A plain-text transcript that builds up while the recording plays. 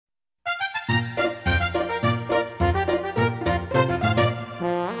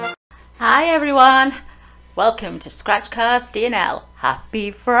Hi everyone, welcome to Scratchcards DNL.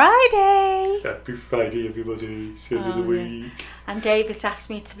 Happy Friday! Happy Friday everybody, it's the end of the week. And David asked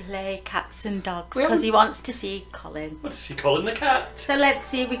me to play cats and dogs because he wants to see Colin. Want to see Colin the cat. So let's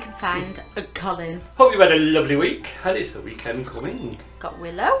see if we can find a Colin. Hope you've had a lovely week and it's the weekend coming. Got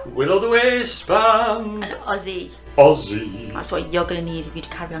Willow. Willow the waistband. And Ozzy. Ozzy. That's what you're going to need if you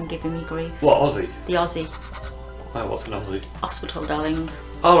carry on giving me grief. What, Ozzy? The Ozzy. Oh, what's an Ozzy? Hospital, darling.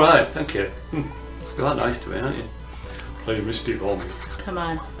 All right, thank you. You are nice to me, aren't you? Play a Misty for me. Come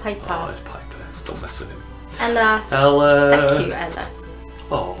on, Piper. Oh, it's Piper. Don't mess with him. Ella. Ella. That cute Ella.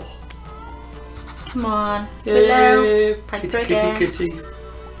 Oh. Come on. Yay. Willow. Piper Kitty, again. kitty, kitty.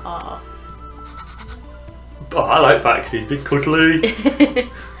 Oh. Oh, I like Baxi. They're cuddly.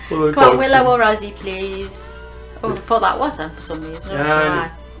 Come on, Willow or Ozzy, please. Oh, I thought that was them for some reason. Yeah,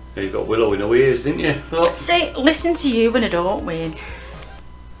 you got Willow in her ears, didn't you? Oh. See, listen to you when I don't win.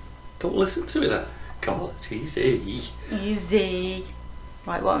 Don't listen to it then. God, easy. Easy.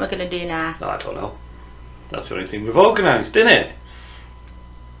 Right, what am I going to do now? I don't know. That's the only thing we've organised, isn't it?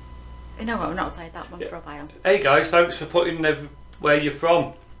 You know what, I've not played that one for a while. Hey guys, thanks for putting where you're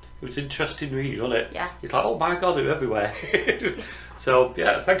from. It was interesting read, wasn't it? Yeah. It's like, oh my god, they're everywhere. So,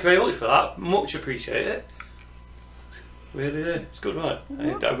 yeah, thank you very much for that. Much appreciate it. Really did. It's good, right?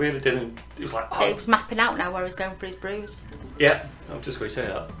 I really didn't. It was like, oh. Dave's mapping out now where he's going for his bruise. Yeah, I'm just going to say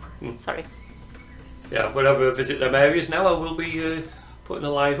that. Sorry. Yeah, whenever I visit them areas now, I will be putting a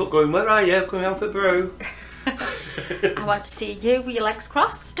live up going, where are you? Coming out for brew. I want to see you with your legs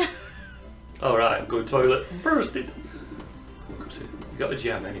crossed. Alright, I'm going to the toilet. Bursted. You got a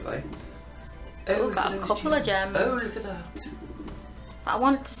gem anyway. Oh, got a couple of gems. Oh, look at that. But I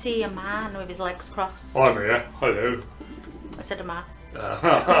want to see a man with his legs crossed. I'm here. Hello. I said a man.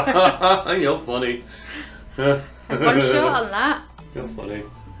 You're funny. I'm one short on that. You're funny.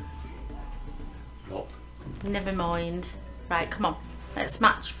 Not. Never mind. Right, come on. Let's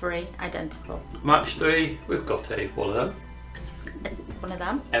match 3, identical. Match 3, we've got one of them. One of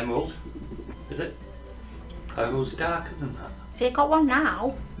them. Emerald. Is it? Emerald's darker than that. See, I got one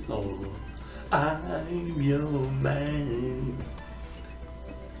now. Oh, I'm your man.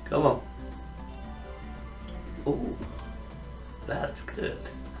 Come on. Oh, that's good.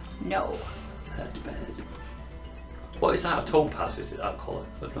 No. That's bad. What is that? A topaz? Is it that colour?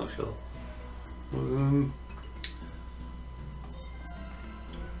 I'm not sure. One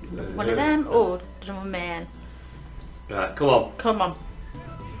of them? Oh, another man. Right, come on. Come on.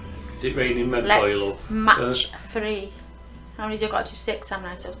 Is it raining men for Let's you, love? match 3. How many have you got to 6, haven't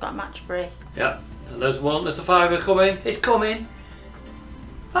I? So it's got a match 3. Yeah. And there's one. There's a 5 coming. It's coming.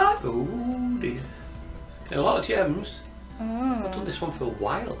 5. Oh dear. Getting a lot of gems. I've done this one for a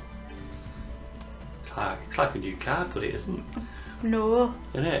while. It's like a new card, but it isn't. No.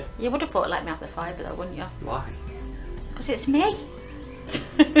 Isn't it? You would have thought let me have the 5 though, wouldn't you? Why? Because it's me.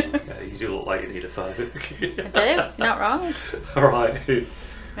 Yeah, you do look like you need a 5. I do. You're not wrong. Alright.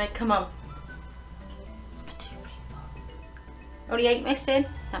 Right, come on. 1, 2, 3, 4. Only 8 missing.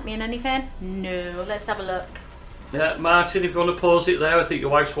 Does that mean anything? No. Let's have a look. Yeah, Martin, if you want to pause it there, I think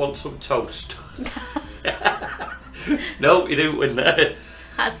your wife wants some toast. No, you didn't win there.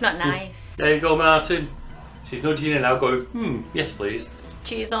 That's not nice. There you go, Martin. She's nudging in now going, yes please.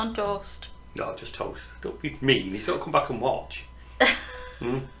 Cheese on toast. No, just toast. Don't be mean, he's got to come back and watch.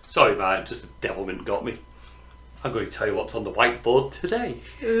 Sorry Martin, just the devilment got me. I'm going to tell you what's on the whiteboard today.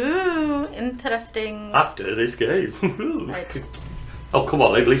 Ooh, interesting. After this game. Right. Oh come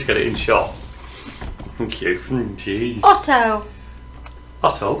on, at least get it in shot. Thank you. Jeez. Otto.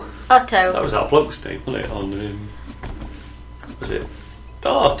 Otto? Otto. That was our bloke's name, wasn't it? On was it?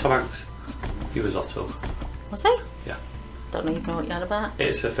 Oh, Tom Hanks. He was Otto. Was he? Yeah. Don't even know what you're on about.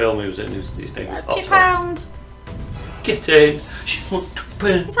 It's a film he was in. His name was Otto. £2. Get in. She want to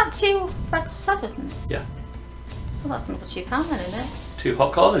win. Is that 2 red 7s? Yeah. Well, that's another £2 then, isn't it? 2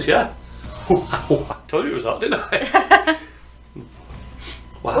 hot corners, yeah. I told you it was hot, didn't I?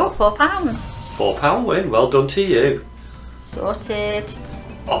 Wow. Oh, £4. £4 win. Well done to you. Sorted.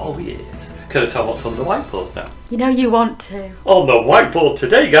 Oh yes. Can I tell what's on the whiteboard now? You know you want to. On the whiteboard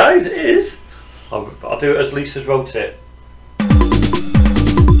today, guys, is... I'll do it as Lisa's wrote it. Who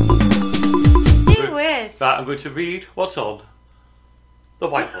is? Right, I'm going to read what's on the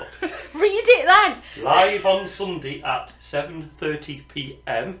whiteboard. Read it then. Live on Sunday at 7:30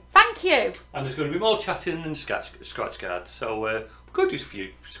 PM. Thank you. And there's going to be more chatting and scratch cards. So we're going to do a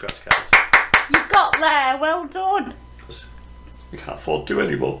few scratch cards. You got there. Well done. We can't afford to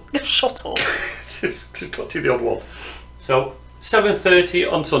anymore. Shut up. Just got to the odd one. So 7:30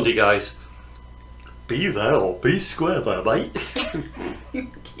 on Sunday, guys. Be there or be square there, mate.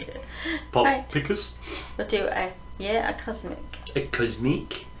 You dear. Pop Right. pickers. We'll do a cosmic. A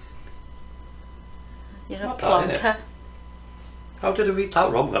cosmic. You're a Not bad, innit? plonker. How did I read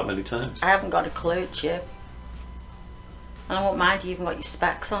that wrong that many times? I haven't got a clue, it's you. And I won't mind you even got your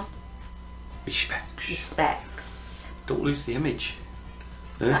specs on. My specs. Your specs. Don't lose the image.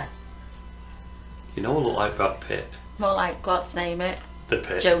 Eh? Right. You know I look like Brad Pitt. More like, what's name it? The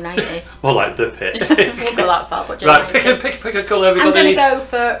Pit. Joe 90. More like the Pit. We'll go that far, but Joe Right, 90. pick a colour, I'm everybody. going to go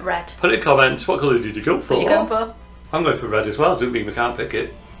for red. Put it in comments. What colour did you go for? What are you going for? I'm going for red as well. Doesn't mean we can't pick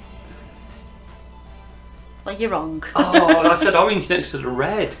it. Well, you're wrong. Oh, I said orange next to the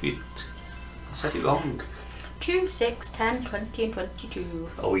red. I said it wrong. 2, 6, 10, 20 and 22.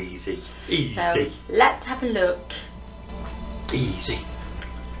 Oh, easy. Easy. So, let's have a look. Easy.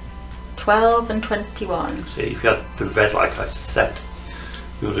 12 and 21. See, if you had the red like I said,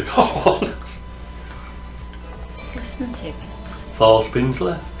 you would have gone. Listen to it. 4 spins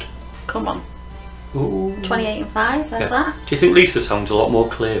left. Come on. Ooh. 28 and 5, that's that. Do you think Lisa sounds a lot more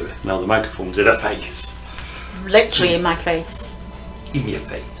clearer now the microphone's in her face? Literally in my face. In your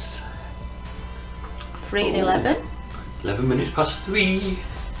face. 3 and 11. 11 minutes past 3.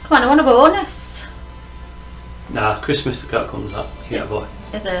 Come on, I want a bonus. Nah, Christmas the cat comes up. Yeah, boy.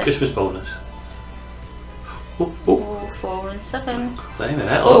 Is it? Christmas bonus. Oh, 4 and 7. claiming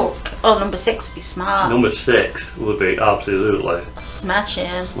it. Look. Oh, number 6 would be smart. Number 6 would be absolutely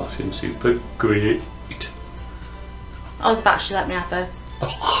Smashing. smashing super great. Oh, they've actually let me have a...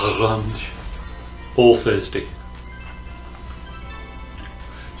 Orange. All Thursday.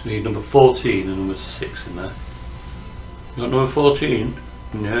 So we need number 14 and number 6 in there. You got number 14?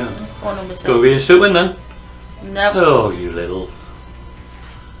 No. Or number 6. Go read it win then. No. Oh, you little.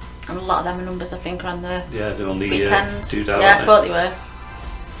 And a lot of them are numbers I think are on the Yeah, they're on the weekends. do-down, Yeah, I aren't thought they were.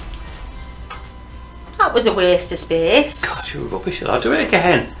 That was a waste of space. God, you were rubbish. I'll do it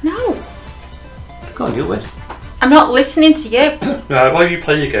again. No. Go on, you'll win. I'm not listening to you. Right, while you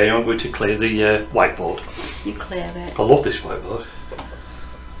play your game, I'm going to clear the whiteboard. You clear it. I love this whiteboard.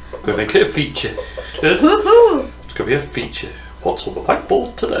 I'm going to make it a feature. Woohoo! It's going to be a feature. What's on the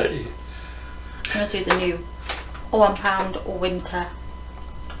whiteboard today? I'm going to do the new £1 winter.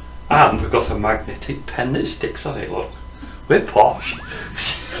 And we've got a magnetic pen that sticks on it, look. We're posh.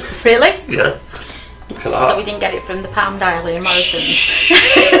 Really? Yeah. Look at So we that. didn't get it from the Palm Dial in Morrison's.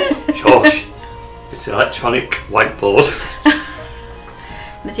 Josh. It's an electronic whiteboard.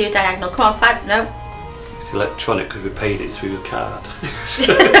 I'm going to do a diagonal. Come on, 5. No. It's electronic because we paid it through a card.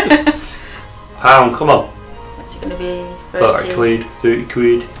 Pound, come on. What's it going to be? 30 quid, 30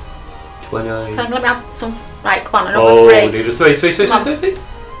 quid, 20. Come on, let me have some. Right, come on, Oh, another 3. need a 3, 3, 3, Come 3, 3, 3.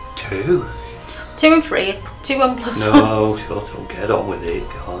 2. 2 and 3. 2 1 plus 1. No, sure, don't get on with it,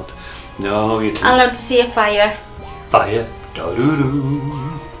 God. No, you I'll didn't. learn to see a fire. Fire.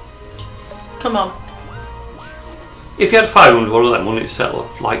 Da-doo-doo. Come on. If you had 500, one of them, wouldn't it settle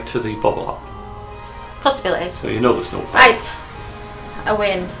like to the bubble up? Possibility. So you know there's no fire. Right. A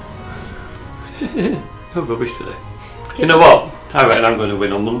win. No rubbish today. You know what? I reckon I'm going to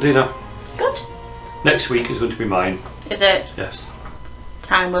win on Monday now. Good. Next week is going to be mine. Is it? Yes.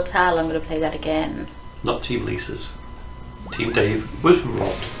 Time will tell. I'm going to play that again. Not Team Lisa's. Team Dave was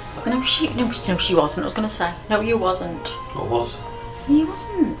robbed. No, she wasn't. I was going to say. No, you wasn't. I was. You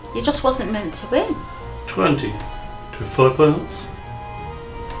wasn't. You just wasn't meant to win. 20 to 5 pounds.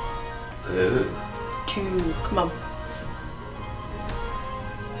 2. Come on.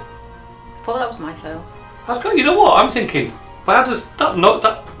 Thought that was my fail. You know what? I'm thinking, why does that not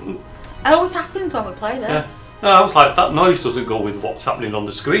that? It always happens when we play this. No, I was like, that noise doesn't go with what's happening on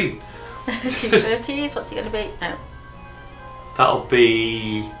the screen. 230s. What's it going to be? No. That'll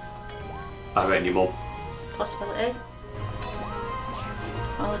be, I reckon your mum. Possibility.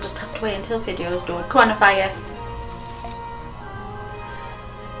 Well, I'll just have to wait until video's done. Come on, a fire.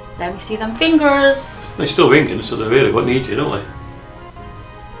 Let me see them fingers. They're still ringing, so they really won't need you, don't they?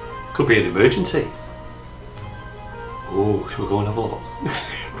 Could be an emergency. Oh, shall we go and have a look?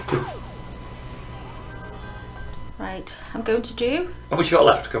 Right, I'm going to do How much you got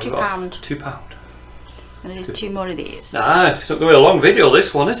left? £2. I'm £2. going to do 2 more of these. Nah, it's not going to be a long video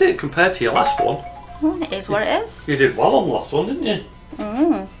this one, is it? Compared to your last one. Well, it is what it is. You did well on the last one, didn't you?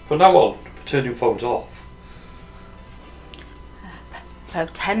 Mm. But now on, turning phones off.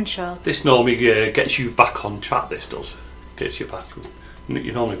 Potential. This normally gets you back on track, this does. Gets you back.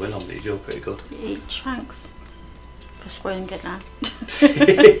 You normally win on these, you're pretty good. Each, thanks for spoiling it now.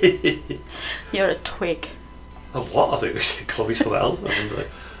 You're a twig. Oh, what? I think we said call me something else.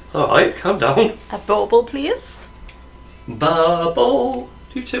 Alright, calm down. A bauble, please. Bubble.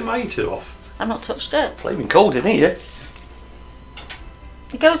 Do you turn my heater off? I've not touched it. Flaming cold in here.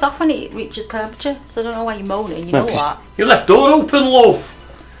 It goes off when it reaches temperature, so I don't know why you're moaning, you know what? You left door open, love.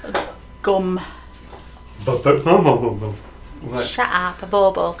 Gum. Right. Shut up, a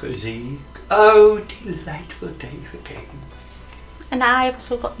bauble. Z. Oh, delightful day for game. And I've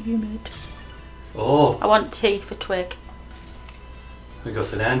also got humid. Oh. I want T for twig. We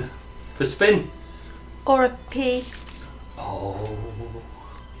got an N for spin. Or a P. Oh.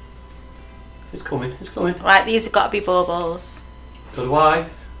 It's coming, it's coming. Right, these have got to be baubles. Got a Y.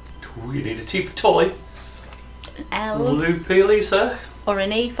 Ooh, you need a T for toy. An L. Loopy Lisa. Or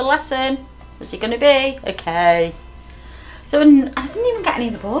an E for lesson. What's it going to be? Okay. So I didn't even get any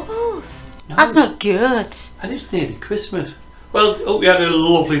of the baubles. No. That's not good. And it's nearly Christmas. Well, hope you had a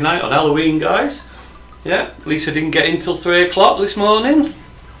lovely night on Halloween, guys. Yeah, Lisa didn't get in till 3 o'clock this morning.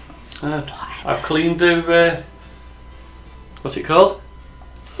 I've cleaned her, what's it called?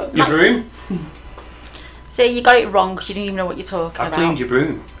 Your broom. So you got it wrong because you didn't even know what you're talking about. I cleaned your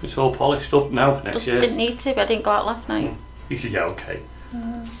broom. It's all polished up now for next year. Didn't need to, but I didn't go out last night. Yeah, okay.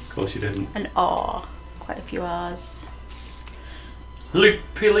 Of course you didn't. An R. Quite a few R's.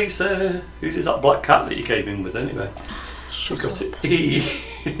 Loopy Lisa. Who's that black cat that you came in with anyway? Shut We've got up. it.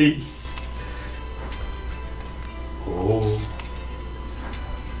 E. Oh.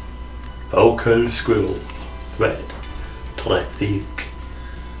 Vocal squirrel. Thread. Telethic.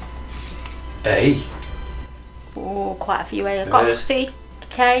 A. Oh, quite a few A. I've got C,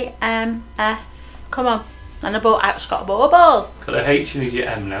 K, M, F. Come on. And I actually got a bauble. Got a H, you need your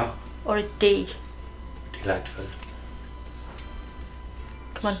M now. Or a D. Delightful.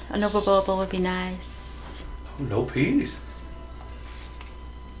 Come on, another bauble would be nice. Oh, no P's.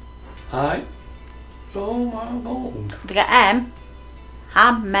 I. Oh my lord. We get M,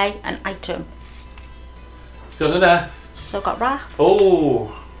 ham, may, and item. Got an F. So I've got Raph.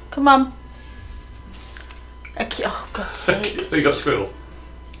 Oh. Come on. Oh, God's sake. You got squirrel.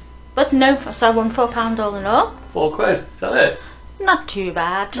 But no, so I won £4 all in all. £4. Is that it? Not too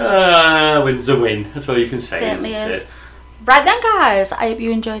bad. Win's a win. That's all you can say. Certainly is. Right then, guys. I hope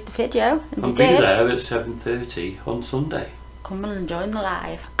you enjoyed the video. And I'll be there at 7:30 on Sunday. Come and join the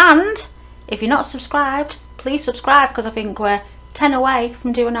live. And if you're not subscribed, please subscribe because I think we're 10 away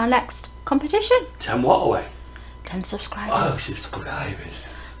from doing our next competition. 10 what away? 10 subscribers. Oh, subscribers.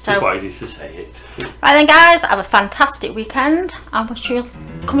 So, that's why I used to say it. Right then, guys, have a fantastic weekend. I wish you'll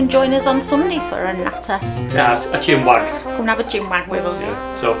come and join us on Sunday for a natter. Yeah, a chin wag. Come and have a chin wag with us.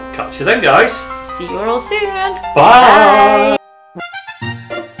 Yeah. So, catch you then, guys. See you all soon. Bye. Bye.